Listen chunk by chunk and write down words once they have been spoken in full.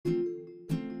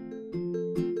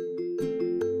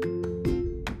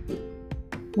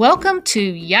Welcome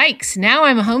to Yikes! Now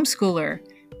I'm a Homeschooler.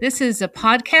 This is a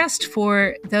podcast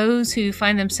for those who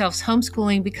find themselves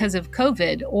homeschooling because of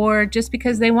COVID or just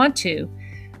because they want to,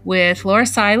 with Laura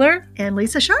Seiler and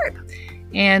Lisa Sharp.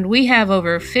 And we have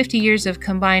over 50 years of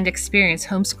combined experience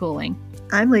homeschooling.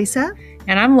 I'm Lisa.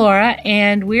 And I'm Laura,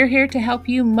 and we're here to help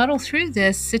you muddle through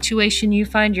this situation you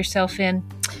find yourself in.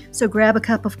 So grab a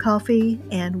cup of coffee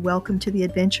and welcome to the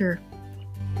adventure.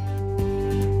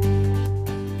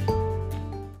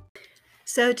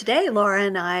 So today, Laura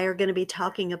and I are going to be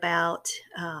talking about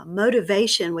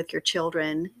motivation with your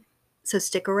children. So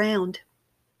stick around.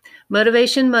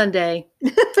 Motivation Monday.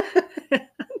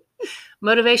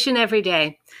 Motivation every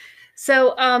day.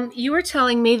 So you were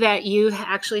telling me that you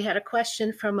actually had a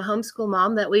question from a homeschool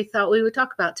mom that we thought we would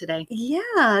talk about today.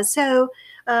 Yeah. So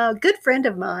a good friend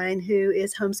of mine who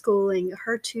is homeschooling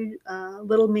her two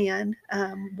little men,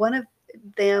 one of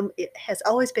them has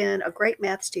always been a great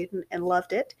math student and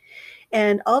loved it.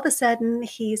 And all of a sudden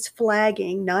he's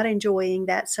flagging, not enjoying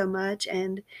that so much.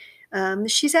 And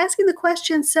she's asking the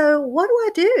question, so what do I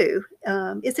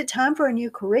do? Is it time for a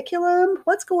new curriculum?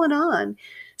 What's going on?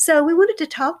 So we wanted to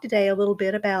talk today a little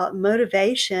bit about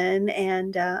motivation,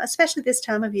 and especially this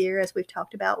time of year, as we've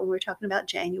talked about when we're talking about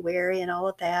January and all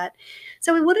of that.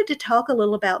 So we wanted to talk a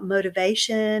little about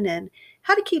motivation and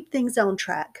how to keep things on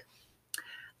track.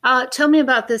 Tell me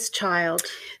about this child.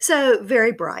 So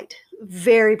very bright,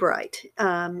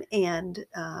 and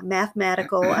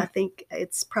mathematical. I think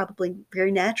it's probably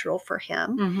very natural for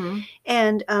him. Mm-hmm.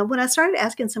 And when I started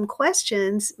asking some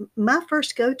questions, my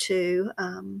first go-to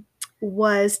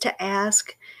was to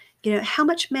ask, how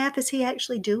much math is he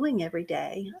actually doing every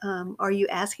day? Are you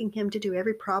asking him to do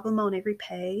every problem on every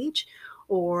page?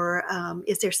 Or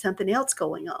is there something else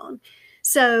going on?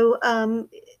 So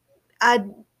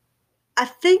I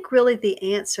think really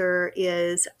the answer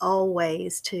is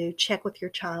always to check with your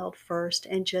child first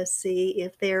and just see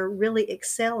if they're really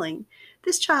excelling.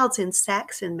 This child's in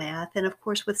Saxon math, and of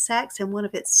course with Saxon, one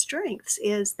of its strengths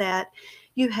is that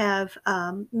you have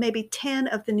maybe 10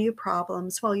 of the new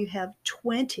problems while you have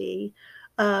 20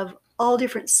 of all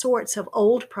different sorts of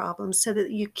old problems so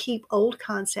that you keep old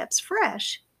concepts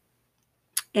fresh.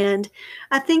 And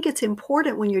I think it's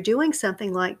important when you're doing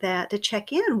something like that to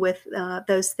check in with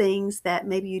those things that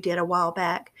maybe you did a while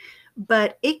back.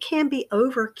 But it can be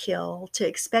overkill to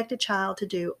expect a child to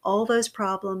do all those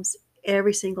problems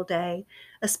every single day,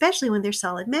 especially when they're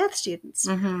solid math students.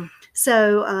 Mm-hmm.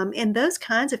 So in those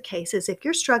kinds of cases, if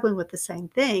you're struggling with the same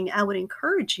thing, I would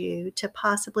encourage you to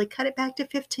possibly cut it back to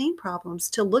 15 problems,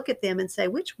 to look at them and say,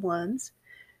 which ones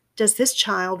does this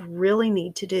child really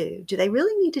need to do? Do they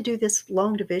really need to do this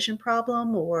long division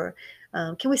problem, or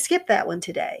can we skip that one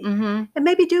today? Mm-hmm. And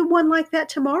maybe do one like that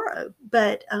tomorrow?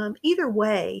 But either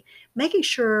way, making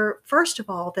sure, first of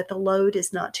all, that the load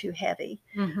is not too heavy.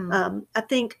 Mm-hmm. I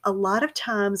think a lot of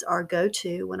times our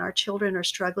go-to when our children are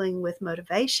struggling with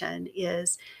motivation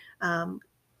is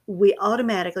we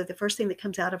automatically, the first thing that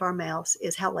comes out of our mouths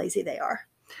is how lazy they are.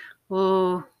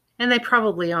 Oh, and they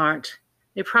probably aren't.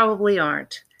 They probably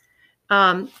aren't.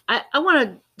 I want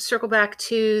to circle back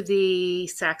to the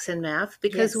Saxon math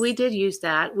because we did use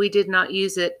that. We did not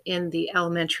use it in the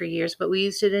elementary years, but we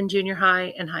used it in junior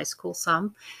high and high school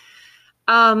some.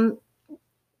 And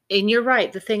you're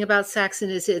right. The thing about Saxon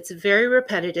is it's very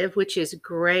repetitive, which is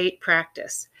great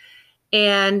practice.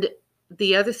 And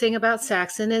the other thing about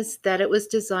Saxon is that it was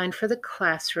designed for the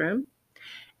classroom.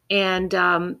 And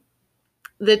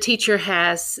the teacher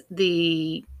has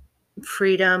the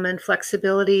freedom and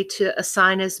flexibility to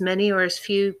assign as many or as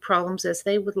few problems as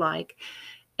they would like.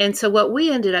 And so what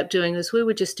we ended up doing is we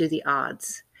would just do the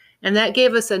odds. And that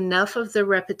gave us enough of the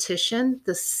repetition,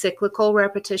 the cyclical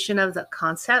repetition of the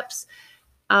concepts,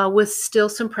 with still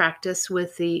some practice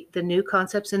with the new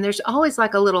concepts. And there's always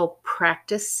like a little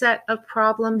practice set of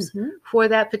problems for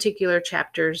that particular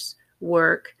chapter's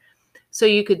work. So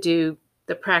you could do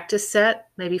the practice set,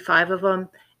 maybe 5 of them,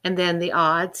 and then the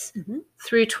odds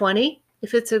through 20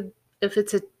 if it's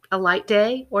a light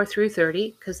day, or through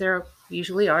 30 because there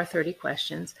usually are 30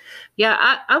 questions.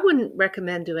 Yeah, I wouldn't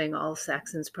recommend doing all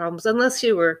Saxon's problems unless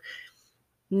you were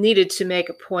needed to make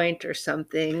a point or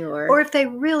something, or if they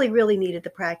really, really needed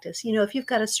the practice. If you've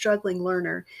got a struggling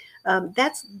learner,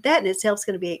 that in itself is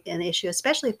going to be an issue,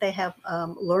 especially if they have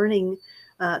learning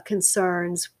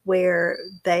concerns where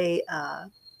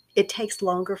it takes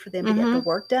longer for them to get the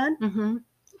work done. Mm-hmm.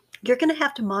 You're going to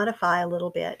have to modify a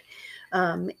little bit.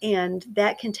 And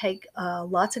that can take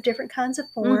lots of different kinds of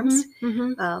forms.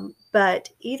 But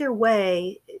either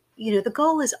way, the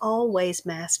goal is always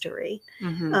mastery.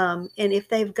 Mm-hmm. And if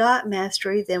they've got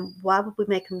mastery, then why would we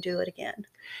make them do it again?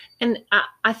 And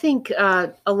I think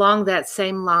along that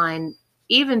same line,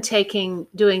 even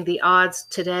doing the odds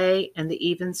today and the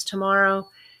evens tomorrow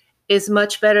is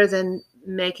much better than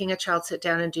making a child sit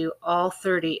down and do all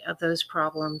 30 of those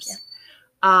problems.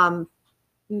 Yeah.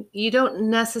 You don't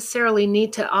necessarily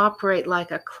need to operate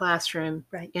like a classroom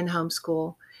in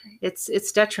homeschool.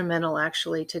 It's detrimental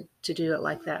actually to do it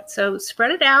like that. So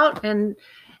spread it out and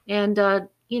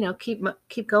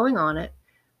keep going on it.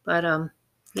 But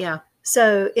yeah.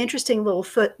 So interesting little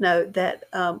footnote that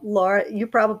Laura, you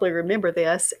probably remember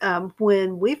this.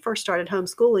 When we first started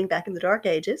homeschooling back in the dark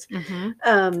ages,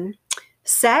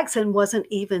 Saxon wasn't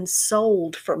even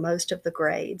sold for most of the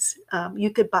grades. You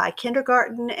could buy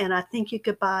kindergarten, and I think you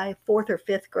could buy 4th or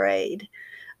 5th grade,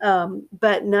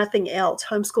 but nothing else.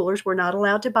 Homeschoolers were not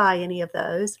allowed to buy any of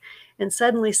those. And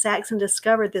suddenly Saxon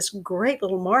discovered this great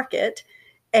little market,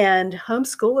 and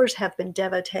homeschoolers have been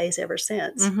devotees ever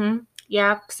since. Mm-hmm.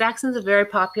 Yeah, Saxon's a very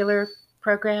popular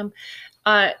program.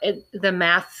 The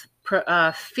math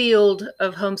field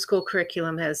of homeschool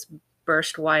curriculum has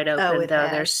burst wide open, though.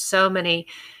 There's so many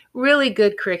really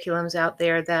good curriculums out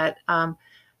there that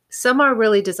some are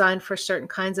really designed for certain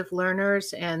kinds of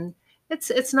learners, and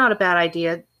it's not a bad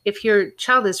idea. If your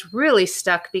child is really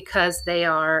stuck because they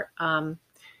are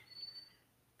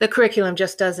the curriculum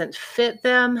just doesn't fit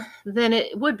them, then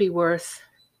it would be worth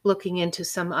looking into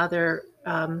some other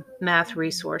math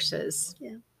resources.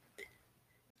 Yeah.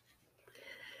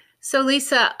 So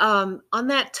Lisa, on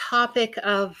that topic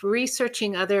of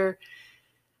researching other,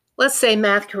 let's say,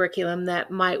 math curriculum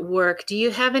that might work, do you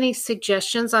have any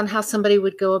suggestions on how somebody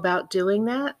would go about doing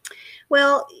that?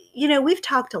 Well, we've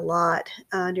talked a lot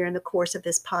during the course of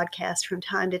this podcast from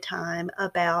time to time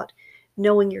about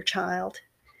knowing your child,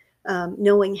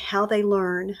 knowing how they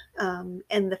learn,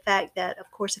 and the fact that,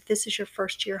 of course, if this is your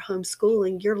first year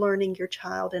homeschooling, you're learning your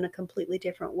child in a completely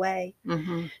different way.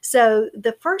 Mm-hmm. So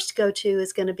the first go-to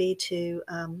is going to be to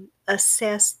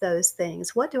assess those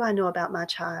things. What do I know about my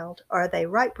child? Are they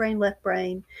right brain, left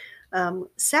brain?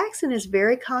 Saxon is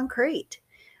very concrete.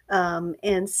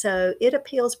 And so it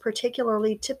appeals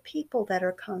particularly to people that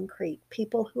are concrete,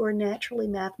 people who are naturally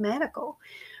mathematical.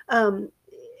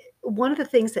 One of the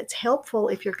things that's helpful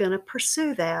if you're going to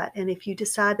pursue that, and if you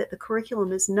decide that the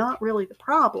curriculum is not really the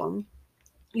problem,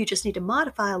 you just need to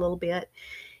modify a little bit,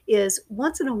 is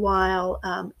once in a while,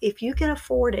 if you can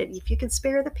afford it, if you can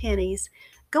spare the pennies,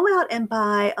 go out and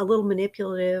buy a little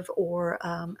manipulative, or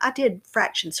I did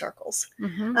fraction circles.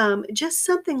 Mm-hmm. Just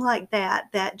something like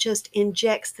that just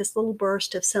injects this little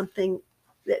burst of something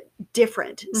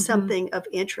different, mm-hmm. something of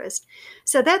interest.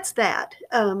 So that's that.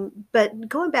 But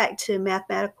going back to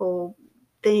mathematical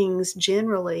things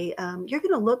generally, you're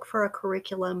going to look for a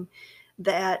curriculum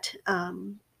that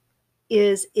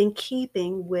is in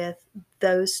keeping with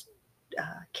those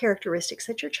characteristics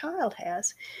that your child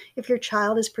has. If your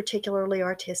child is particularly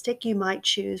artistic, you might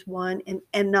choose one,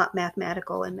 and not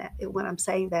mathematical. And when I'm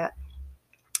saying that,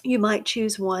 you might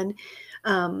choose one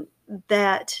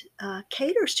that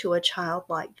caters to a child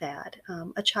like that,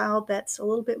 a child that's a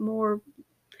little bit more,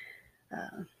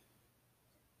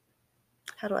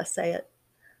 how do I say it?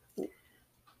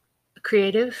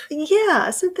 Creative? Yeah,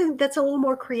 something that's a little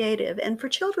more creative. And for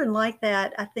children like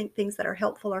that, I think things that are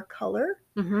helpful are color,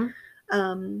 mm-hmm.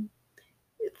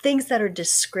 Things that are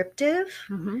descriptive,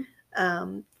 mm-hmm.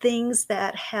 Things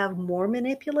that have more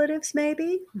manipulatives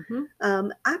maybe.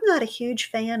 Mm-hmm. I'm not a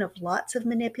huge fan of lots of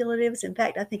manipulatives. In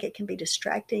fact, I think it can be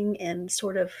distracting and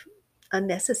sort of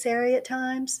unnecessary at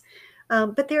times.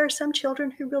 But there are some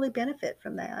children who really benefit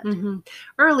from that. Mm-hmm.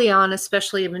 Early on,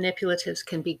 especially, manipulatives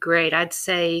can be great. I'd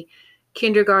say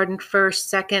kindergarten, first,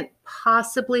 second,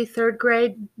 possibly third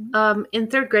grade. Mm-hmm. In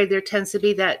third grade, there tends to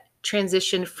be that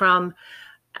transition from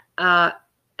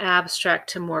abstract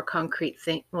to more concrete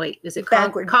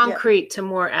concrete to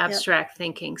more abstract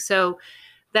thinking. So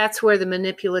that's where the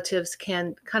manipulatives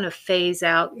can kind of phase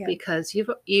out, because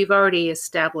you've already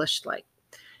established, like,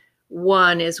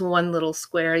 one is one little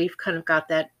square. You've kind of got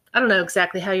that. I don't know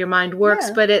exactly how your mind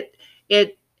works, but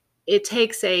it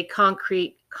takes a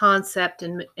concrete concept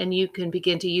and you can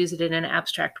begin to use it in an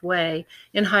abstract way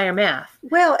in higher math.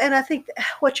 Well, and I think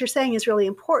what you're saying is really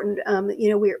important.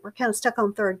 We're kind of stuck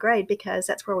on third grade because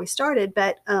that's where we started.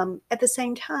 But at the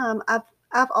same time,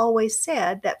 I've always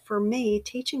said that for me,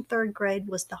 teaching third grade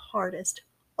was the hardest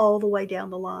all the way down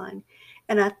the line.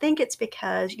 And I think it's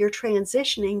because you're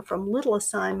transitioning from little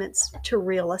assignments to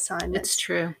real assignments. It's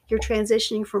true. You're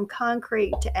transitioning from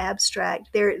concrete to abstract.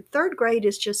 Third grade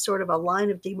is just sort of a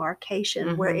line of demarcation,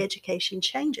 mm-hmm. where education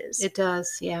changes. It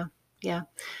does, yeah.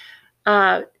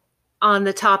 uh, on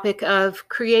the topic of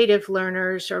creative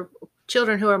learners or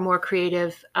children who are more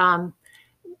creative.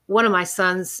 One of my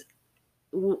sons,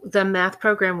 the math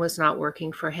program was not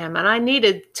working for him, and I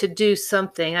needed to do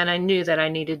something, and I knew that I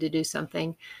needed to do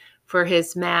something for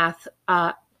his math.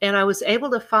 And I was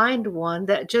able to find one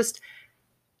that just,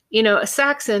 a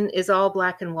Saxon is all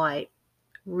black and white,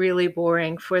 really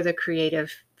boring for the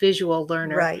creative visual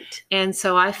learner. Right. And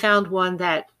so I found one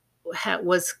that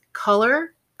was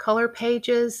color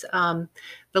pages. The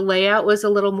layout was a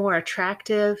little more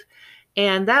attractive,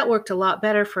 and that worked a lot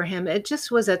better for him. It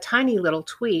just was a tiny little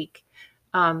tweak.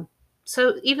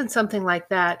 So even something like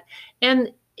that,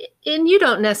 and you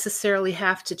don't necessarily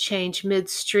have to change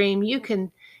midstream. You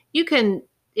can.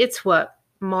 It's what,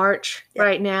 March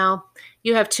right now.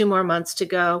 You have 2 more months to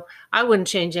go. I wouldn't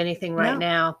change anything right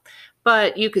now,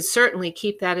 but you could certainly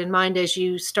keep that in mind as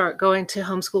you start going to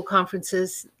homeschool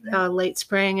conferences late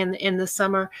spring and in the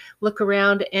summer. Look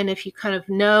around, and if you kind of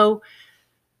know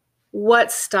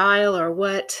what style or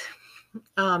what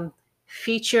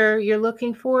feature you're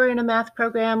looking for in a math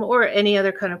program or any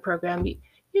other kind of program, you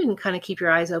can kind of keep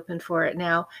your eyes open for it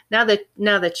now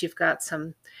that you've got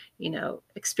some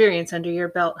experience under your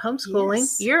belt homeschooling.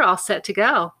 You're all set to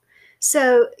go.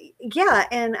 So, yeah,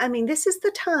 and I mean, this is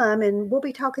the time, and we'll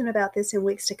be talking about this in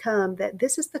weeks to come, that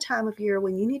this is the time of year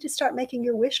when you need to start making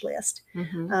your wish list,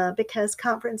 because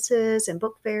conferences and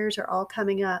book fairs are all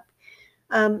coming up.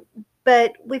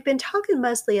 But we've been talking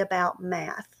mostly about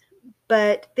math,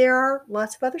 but there are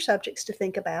lots of other subjects to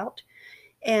think about.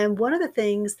 And one of the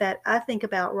things that I think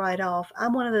about right off,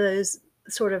 I'm one of those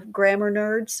sort of grammar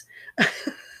nerds.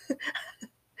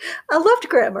 I loved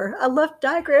grammar. I loved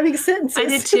diagramming sentences. I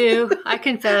did too. I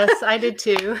confess, I did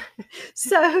too.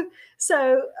 So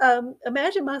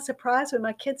imagine my surprise when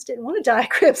my kids didn't want to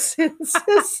diagram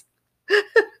sentences.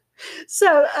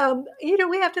 So,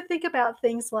 we have to think about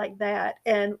things like that.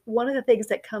 And one of the things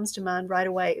that comes to mind right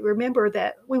away, remember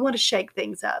that we want to shake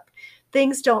things up.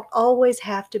 Things don't always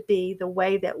have to be the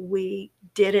way that we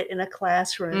did it in a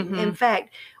classroom. In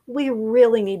fact, we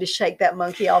really need to shake that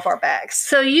monkey off our backs.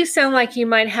 So you sound like you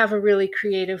might have a really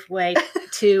creative way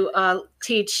to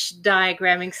teach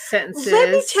diagramming sentences.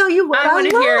 Let me tell you what I want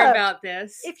to hear about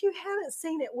this. If you haven't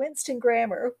seen it, Winston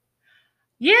Grammar.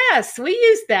 Yes, we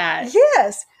use that.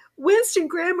 Yes. Winston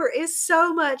Grammar is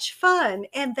so much fun,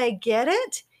 and they get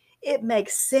it. It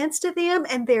makes sense to them,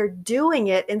 and they're doing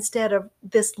it instead of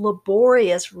this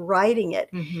laborious writing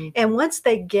it. And once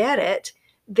they get it,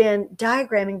 then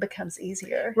diagramming becomes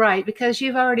easier. Right, because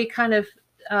you've already kind of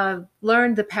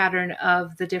learned the pattern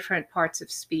of the different parts of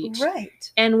speech.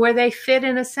 Right. And where they fit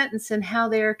in a sentence and how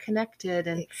they're connected.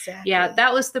 And exactly. Yeah,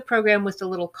 that was the program with the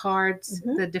little cards,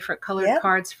 the different colored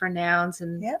cards for nouns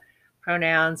and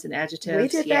pronouns and adjectives. We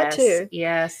did that too.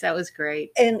 Yes, that was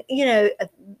great. And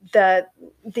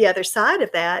the other side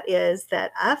of that is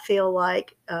that I feel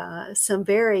like some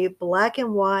very black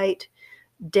and white,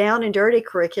 down and dirty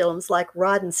curriculums like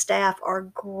Rod and Staff are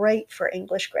great for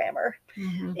English grammar.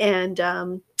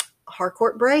 And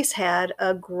Harcourt Brace had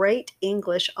a great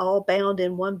English all bound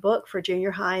in one book for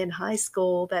junior high and high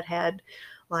school that had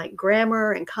like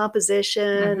grammar and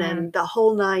composition and the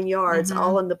whole 9 yards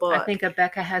all in the book. I think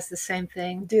Abeka has the same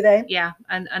thing. Do they? Yeah,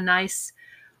 a nice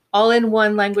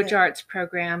all-in-one language arts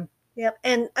program. Yep.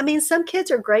 And I mean, some kids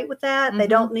are great with that. They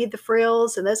don't need the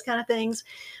frills and those kind of things.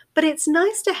 But it's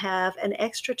nice to have an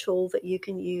extra tool that you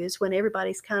can use when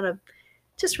everybody's kind of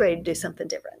just ready to do something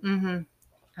different.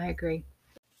 I agree.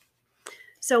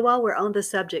 So while we're on the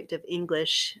subject of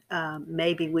English,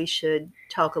 maybe we should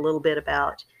talk a little bit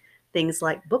about things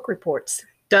like book reports.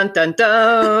 Dun, dun,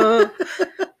 dun.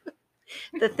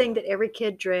 The thing that every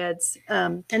kid dreads.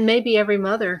 And maybe every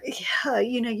mother. Yeah,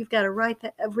 you've got to read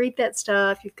that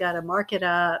stuff. You've got to mark it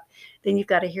up. Then you've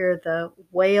got to hear the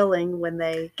wailing when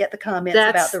they get the comments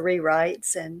about the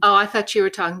rewrites. And oh, I thought you were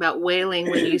talking about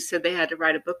wailing when you said they had to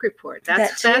write a book report.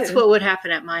 That's what would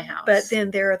happen at my house. But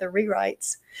then there are the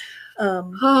rewrites.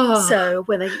 So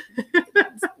when they,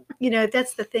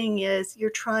 that's the thing is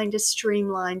you're trying to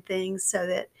streamline things so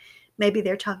that maybe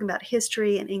they're talking about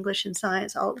history and English and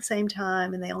science all at the same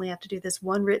time, and they only have to do this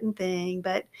one written thing,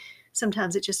 but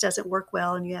sometimes it just doesn't work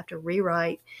well and you have to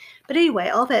rewrite. But anyway,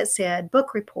 all that said,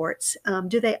 book reports,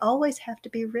 do they always have to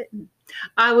be written?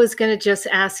 I was going to just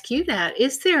ask you that.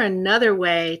 Is there another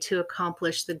way to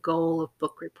accomplish the goal of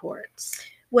book reports?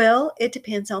 Well, it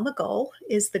depends on the goal.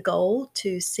 Is the goal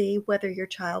to see whether your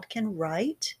child can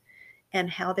write and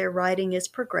how their writing is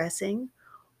progressing,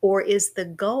 or is the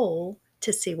goal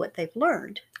to see what they've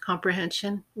learned?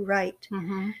 Comprehension. Right.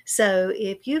 So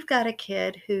if you've got a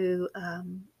kid who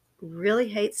really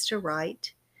hates to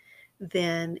write,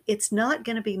 then it's not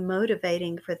going to be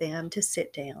motivating for them to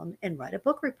sit down and write a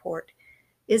book report.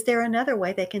 Is there another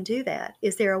way they can do that?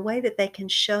 Is there a way that they can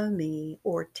show me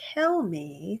or tell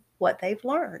me what they've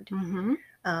learned?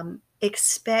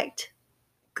 Expect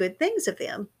good things of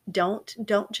them. Don't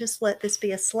just let this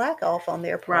be a slack off on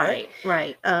their part.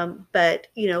 Right. But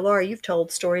Laura, you've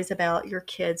told stories about your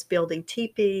kids building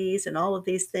teepees and all of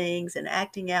these things and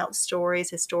acting out stories,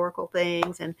 historical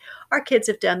things, and our kids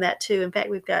have done that too. In fact,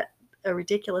 we've got a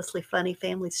ridiculously funny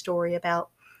family story about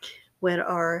when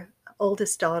our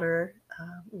oldest daughter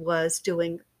was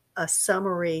doing a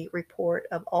summary report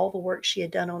of all the work she had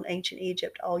done on ancient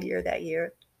Egypt all year that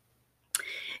year.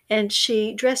 And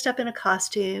she dressed up in a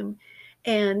costume,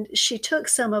 and she took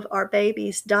some of our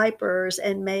baby's diapers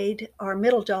and made our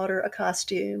middle daughter a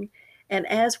costume. And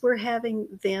as we're having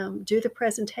them do the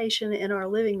presentation in our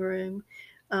living room,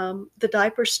 the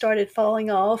diapers started falling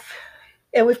off.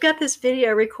 And we've got this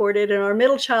video recorded, and our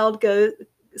middle child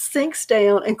sinks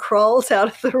down and crawls out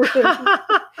of the room.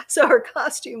 So her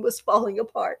costume was falling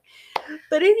apart.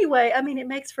 But anyway, I mean, it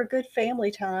makes for good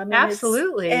family time. And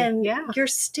Absolutely. And you're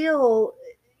still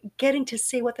getting to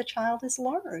see what the child has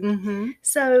learned. Mm-hmm.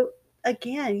 So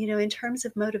again, in terms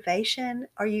of motivation,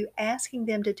 are you asking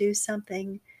them to do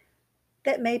something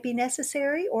that may be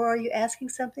necessary, or are you asking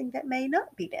something that may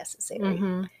not be necessary?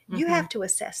 Mm-hmm. You have to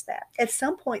assess that. At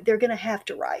some point, they're going to have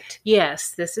to write.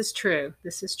 Yes, this is true.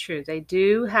 They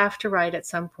do have to write at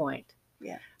some point.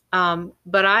 Yeah.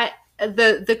 But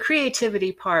the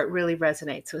creativity part really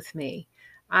resonates with me.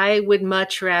 I would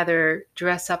much rather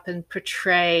dress up and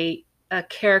portray a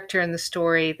character in the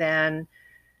story than,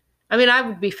 I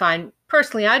would be fine.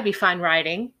 Personally, I'd be fine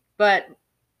writing, but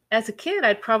as a kid,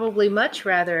 I'd probably much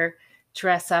rather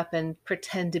dress up and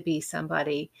pretend to be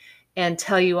somebody and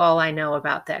tell you all I know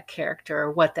about that character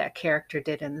or what that character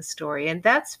did in the story. And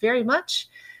that's very much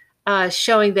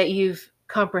showing that you've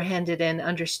comprehended and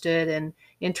understood and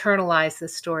internalized the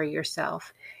story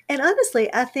yourself. And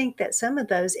honestly, I think that some of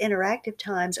those interactive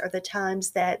times are the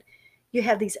times that you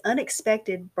have these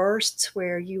unexpected bursts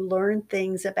where you learn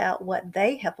things about what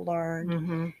they have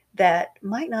learned that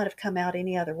might not have come out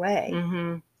any other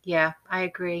way. Yeah, I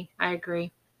agree.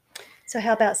 So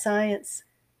how about science?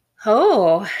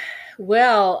 Oh,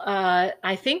 well,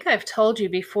 I think I've told you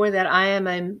before that I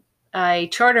am a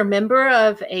charter member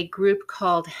of a group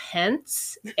called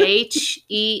HENSE, HENSE.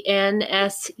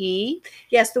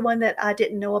 Yes, the one that I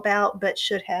didn't know about but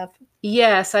should have.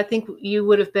 Yes, I think you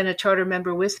would have been a charter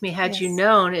member with me had you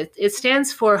known. It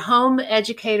stands for Home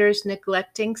Educators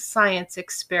Neglecting Science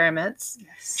Experiments.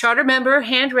 Yes. Charter member,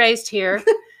 hand raised here.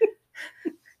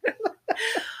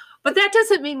 But that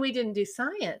doesn't mean we didn't do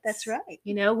science. That's right.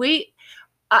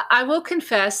 I will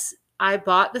confess, I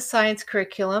bought the science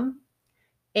curriculum,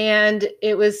 and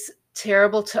it was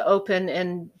terrible to open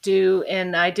and do,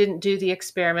 and I didn't do the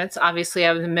experiments. Obviously,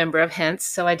 I was a member of HENSE,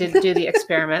 so I didn't do the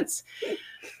experiments.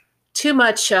 Too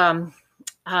much, stuff.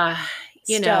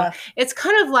 It's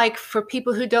kind of like for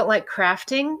people who don't like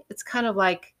crafting, it's kind of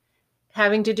like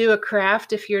having to do a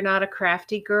craft if you're not a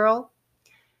crafty girl.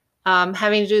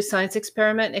 Having to do a science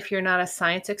experiment if you're not a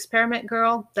science experiment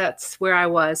girl. That's where I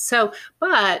was. So,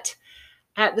 but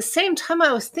at the same time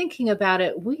I was thinking about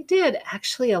it, we did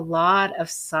actually a lot of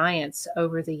science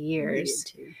over the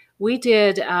years. We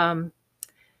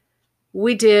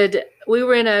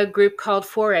were in a group called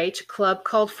 4-H, a club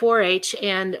called 4-H,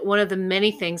 and one of the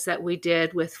many things that we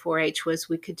did with 4-H was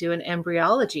we could do an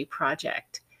embryology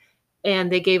project.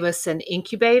 And they gave us an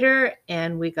incubator,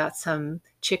 and we got some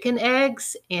chicken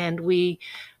eggs, and we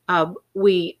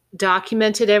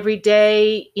documented every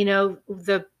day,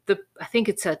 I think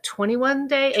it's a 21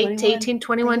 day, 8 to 18,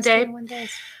 21 day. 21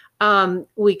 days.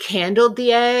 We candled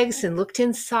the eggs and looked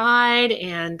inside,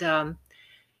 and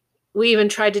we even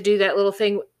tried to do that little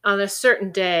thing on a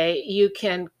certain day. You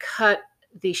can cut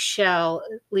the shell,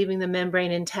 leaving the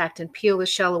membrane intact, and peel the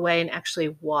shell away and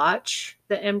actually watch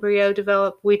the embryo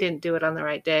develop. We didn't do it on the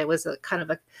right day. It was a kind of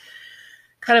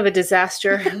a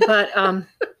disaster, but I've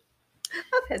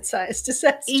had science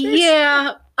disasters.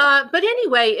 Yeah, but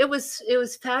anyway, it was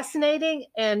fascinating,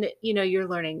 and you're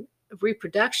learning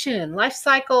reproduction and life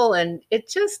cycle, and it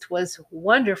just was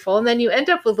wonderful. And then you end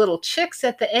up with little chicks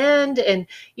at the end, and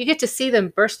you get to see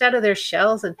them burst out of their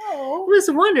shells, and it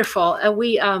was wonderful. And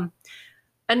we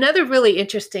another really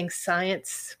interesting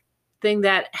science thing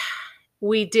that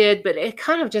we did, but it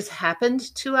kind of just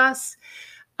happened to us.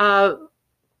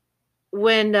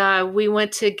 When we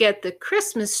went to get the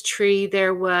Christmas tree,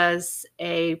 there was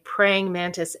a praying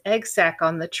mantis egg sac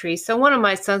on the tree. So one of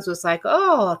my sons was like,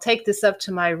 "Oh, I'll take this up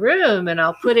to my room and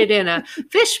I'll put it in a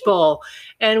fish bowl."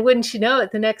 And wouldn't you know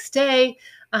it, the next day,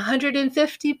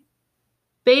 150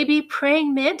 baby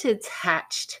praying mantids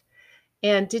hatched.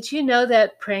 And did you know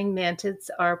that praying mantids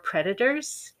are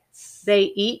predators?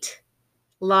 They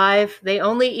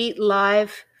only eat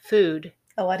live food.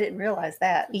 Oh, I didn't realize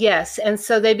that. Yes, and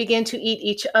so they begin to eat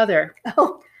each other.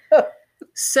 Oh.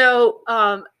 So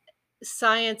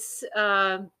science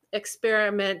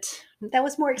experiment. That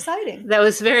was more exciting. That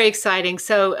was very exciting.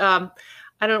 So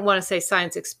I don't want to say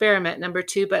science experiment number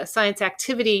 2, but science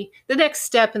activity. The next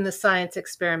step in the science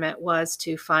experiment was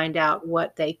to find out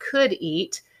what they could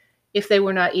eat if they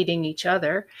were not eating each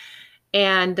other.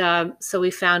 And so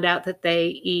we found out that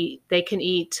they can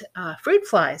eat fruit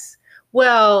flies.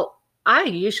 Well, I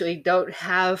usually don't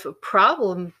have a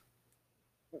problem.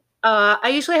 I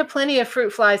usually have plenty of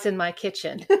fruit flies in my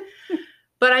kitchen.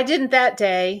 But I didn't that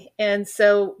day, and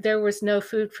so there was no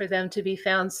food for them to be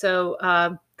found. So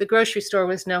the grocery store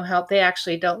was no help. They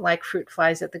actually don't like fruit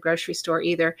flies at the grocery store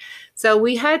either. So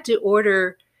we had to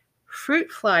order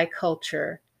fruit fly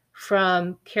culture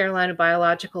from Carolina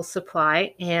Biological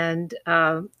Supply, and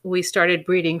we started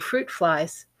breeding fruit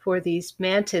flies for these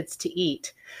mantids to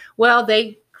eat. Well,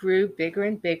 they grew bigger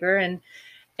and bigger, and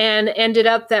ended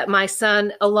up that my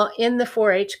son, in the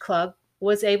 4-H club,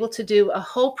 was able to do a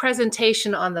whole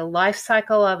presentation on the life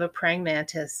cycle of a praying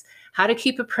mantis, how to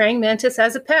keep a praying mantis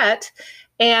as a pet,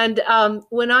 and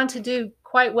went on to do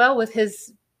quite well with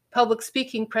his public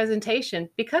speaking presentation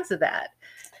because of that.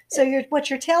 So what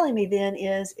you're telling me then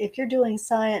is if you're doing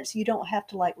science, you don't have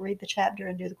to like read the chapter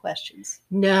and do the questions.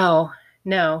 No.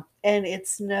 And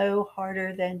it's no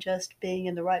harder than just being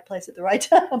in the right place at the right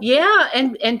time. Yeah,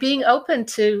 and being open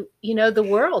to, the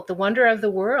world, the wonder of the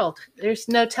world. There's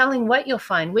no telling what you'll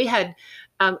find. We had,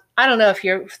 I don't know if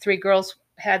your 3 girls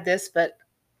had this, but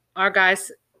our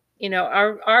guys,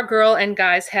 our girl and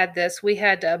guys had this. We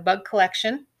had a bug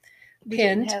collection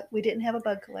pinned. We didn't have a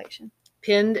bug collection.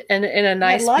 Pinned in a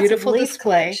nice, beautiful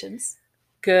display. Collections.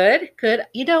 Good.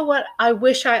 You know what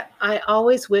I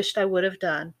always wished I would have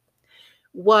done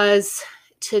was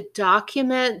to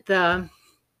document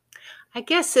I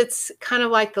guess it's kind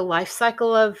of like the life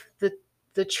cycle of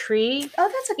the tree.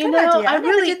 Oh, that's a good idea. I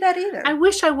never did that either. I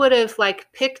wish I would have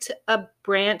picked a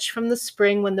branch from the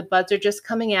spring when the buds are just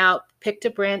coming out, picked a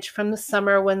branch from the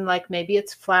summer when maybe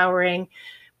it's flowering,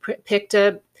 picked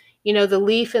the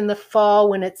leaf in the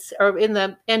fall or in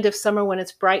the end of summer when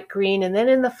it's bright green, and then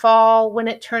in the fall when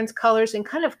it turns colors, and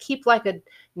kind of keep a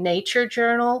nature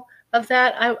journal of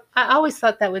that. I always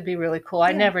thought that would be really cool. Yeah.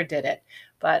 I never did it,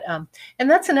 but and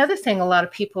that's another thing a lot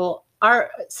of people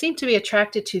seem to be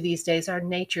attracted to these days, are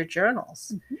nature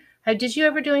journals. Mm-hmm. Did you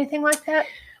ever do anything like that?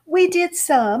 We did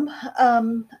some.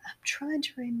 I'm trying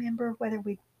to remember whether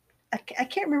I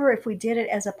can't remember if we did it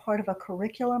as a part of a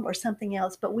curriculum or something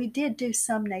else, but we did do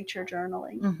some nature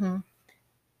journaling.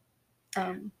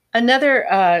 Mm-hmm.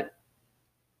 Another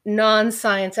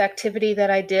non-science activity that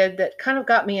I did that kind of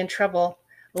got me in trouble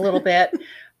a little bit.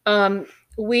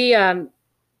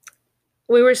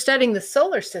 We were studying the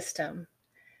solar system,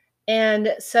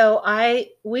 and so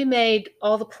we made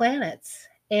all the planets,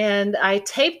 and I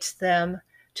taped them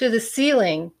to the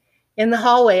ceiling in the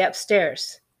hallway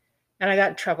upstairs, and I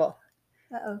got in trouble.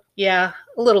 Uh-oh. Yeah,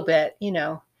 a little bit,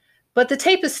 but the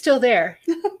tape is still there.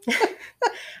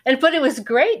 But it was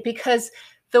great because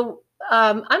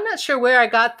I'm not sure where I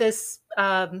got this,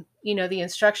 the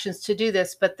instructions to do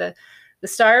this, but the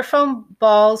styrofoam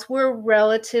balls were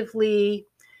relatively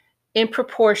in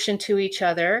proportion to each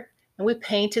other, and we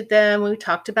painted them. We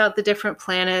talked about the different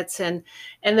planets, and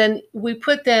then we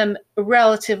put them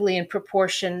relatively in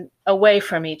proportion away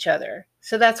from each other.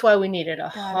 So that's why we needed a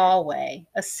hallway,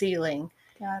 a ceiling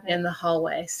in the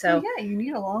hallway. So yeah, you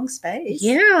need a long space.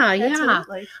 Yeah.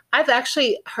 I've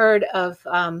actually heard of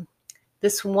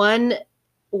this one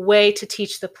way to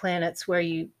teach the planets where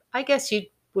I guess you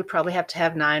would probably have to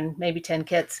have 9, maybe 10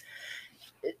 kids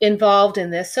involved in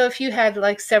this. So if you had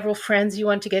several friends you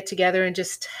want to get together and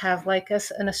just have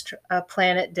a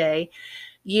planet day,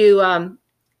 you'd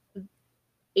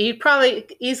probably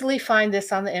easily find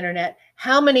this on the internet.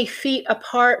 How many feet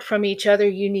apart from each other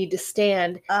you need to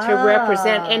stand to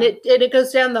represent, and it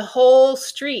goes down the whole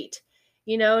street,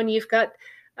 and you've got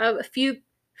a few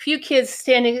kids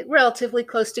standing relatively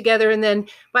close together, and then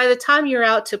by the time you're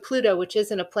out to Pluto, which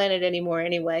isn't a planet anymore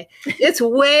anyway, it's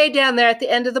way down there at the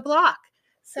end of the block.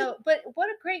 So, but what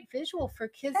a great visual for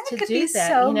kids to do that.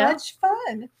 So much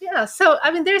fun. Yeah. So,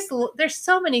 I mean, there's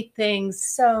so many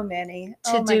things.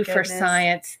 To do for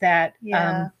science that.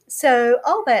 Yeah. So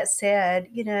all that said,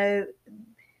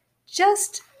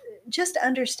 just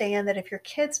understand that if your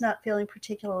kid's not feeling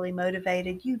particularly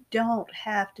motivated, you don't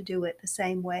have to do it the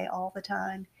same way all the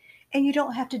time. And you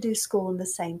don't have to do school in the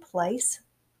same place.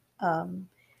 Um,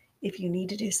 if you need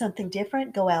to do something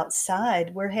different, go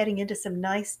outside. We're heading into some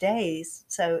nice days,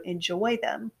 so enjoy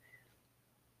them.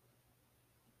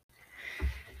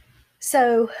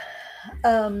 So,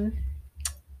 um,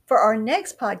 for our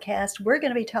next podcast, we're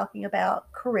going to be talking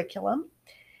about curriculum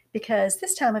because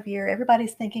this time of year,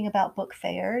 everybody's thinking about book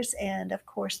fairs and, of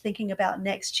course, thinking about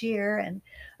next year. And,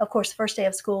 of course, the first day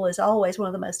of school is always one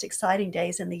of the most exciting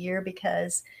days in the year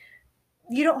because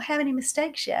you don't have any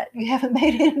mistakes yet. You haven't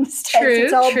made any mistakes.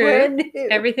 It's all brand new.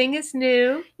 Everything is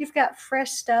new. You've got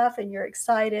fresh stuff and you're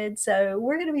excited. So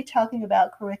we're going to be talking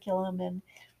about curriculum and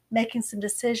making some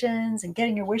decisions and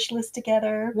getting your wish list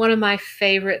together. One of my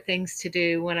favorite things to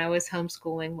do when I was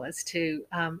homeschooling was to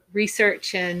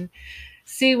research and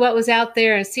see what was out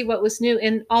there and see what was new,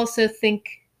 and also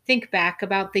think back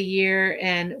about the year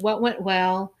and what went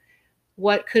well,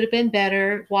 what could have been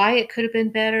better, why it could have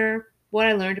been better, what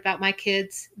I learned about my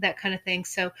kids, that kind of thing.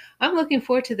 So I'm looking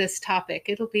forward to this topic.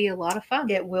 It'll be a lot of fun.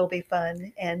 It will be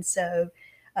fun. And so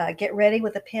get ready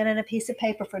with a pen and a piece of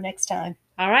paper for next time.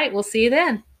 All right. We'll see you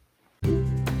then.